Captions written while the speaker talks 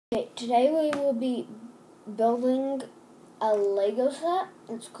Okay, today we will be building a Lego set.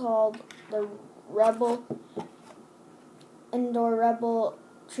 It's called the Endor Rebel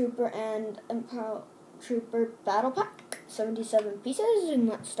Trooper and Emperor Trooper Battle Pack. 77 pieces, and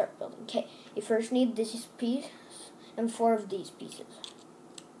let's start building. Okay, you first need this piece and 4 of these pieces.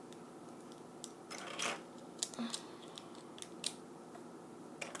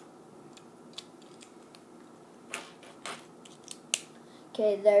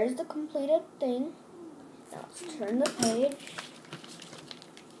 Okay, there's the completed thing. Now let's turn the page.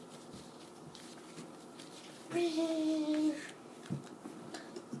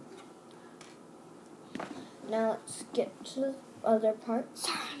 Now let's get to the other part.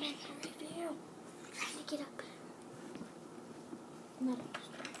 Sorry, I'm in the review. I'm trying to get up.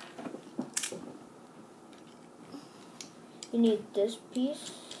 You need this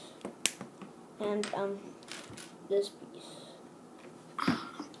piece and this piece.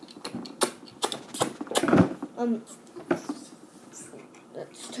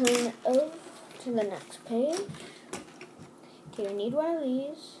 Let's turn it over to the next page. Okay, we need one of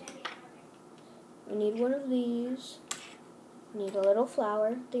these. We need one of these. We need a little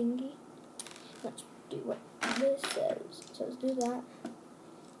flower thingy. Let's do what this says. It says do that.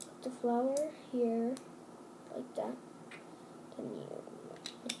 Put the flower here, like that. Then you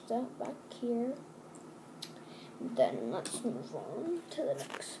put that back here. Then let's move on to the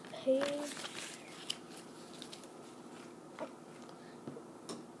next page.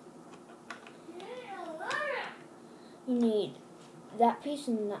 You need that piece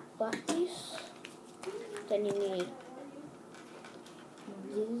and that black piece. Then you need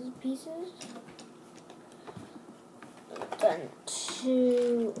these pieces. Then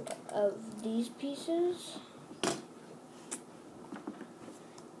 2 of these pieces.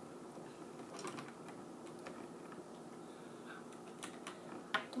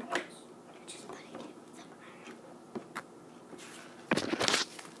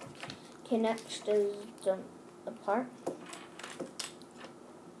 Okay, next is the part.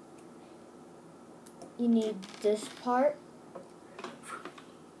 You need this part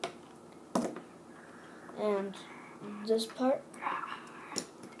and this part.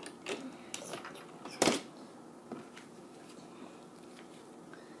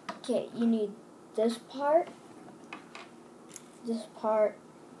 Okay, you need this part,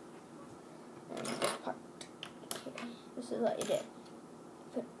 and this part. Okay, this is what you do.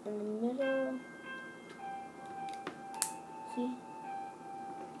 Put in the middle. See?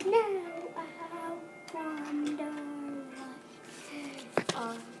 Now I wonder what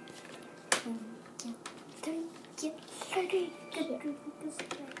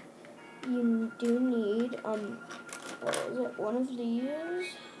you do need what is it? One of these.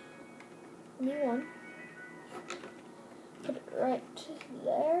 Only one. Put it right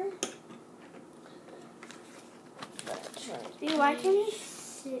there. Dude, why can't you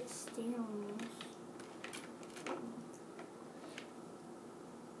sit still?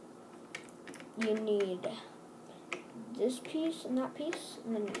 You need this piece and that piece,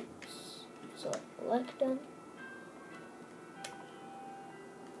 and then you select them.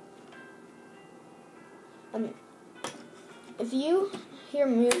 If you hear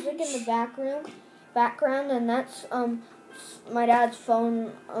music in the background, and that's my dad's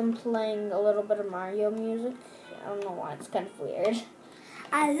phone playing a little bit of Mario music. I don't know why, it's kind of weird.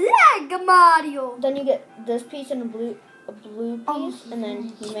 I like Mario. Then you get this piece and a blue piece, and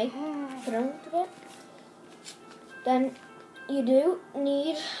then you put them together. Then you do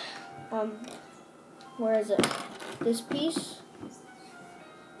need where is it? This piece,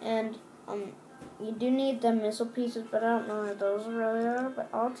 and you do need the missile pieces, but I don't know where those really are. But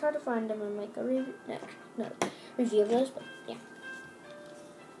I'll try to find them and make a review of those. But yeah.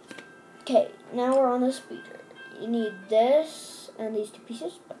 Okay, now we're on the speeder. You need this and these 2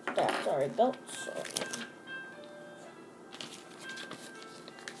 pieces, but that's already built. So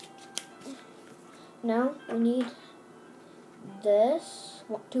now we need this,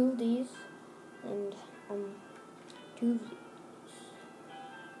 2 of these, and 2 of these.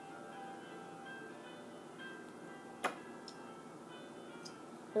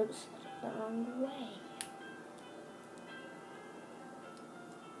 Oops, the wrong way.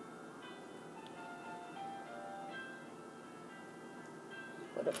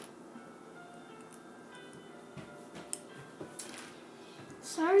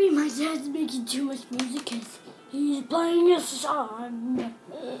 Sorry, my dad's making too much music because he's playing a song.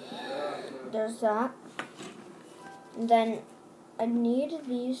 There's that. And then I need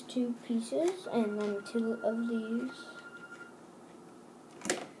these 2 pieces and then 2 of these.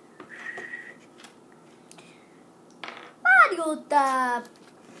 Mario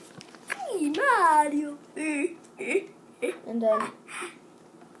Mario. And then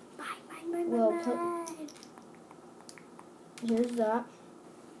we'll put, here's that.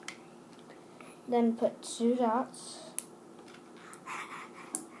 Then put 2 dots.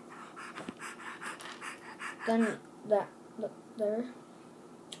 Then that, look there.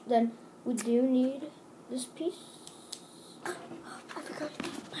 Then we do need this piece. I forgot.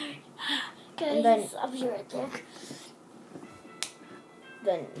 And then I'll be right back.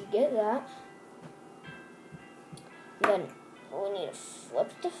 Then you get that. Then we need to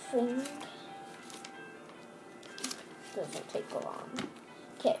flip the thing. Doesn't take long.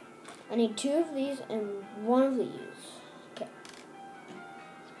 Okay, I need 2 of these and 1 of these. Okay.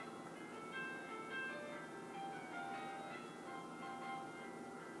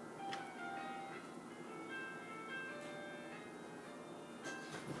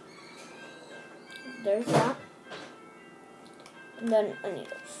 There's that. And then I need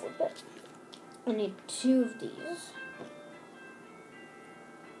to flip it. I need 2 of these.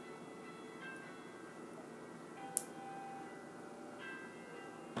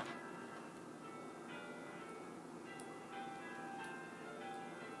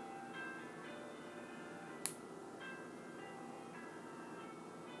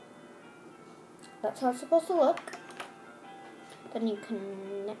 That's how it's supposed to look. Then you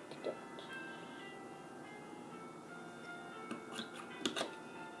connect it.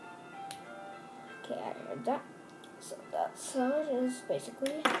 Okay, I heard that. So that's how it is,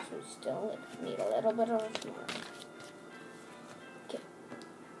 basically. So we still need a little bit of more. Okay,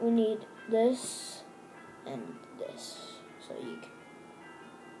 we need this and this. So you can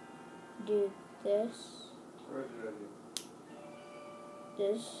do this.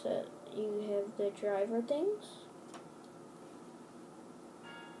 This, you have the driver things.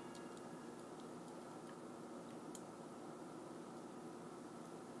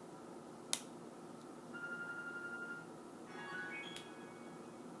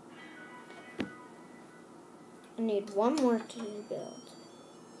 I need 1 more to build.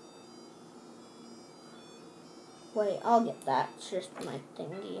 Wait, I'll get that. It's just my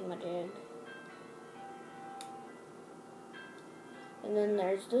thingy, my jig. And then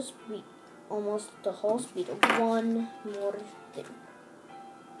there's the speed, almost the whole speed of 1 more thing.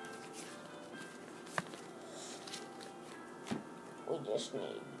 We just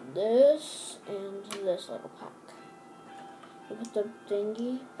need this and this little pack. You put the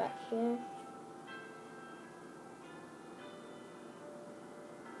thingy back here.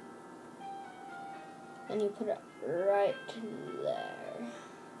 And you put it right there.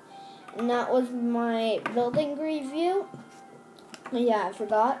 And that was my building review. Yeah, I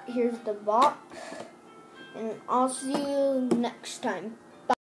forgot. Here's the box. And I'll see you next time.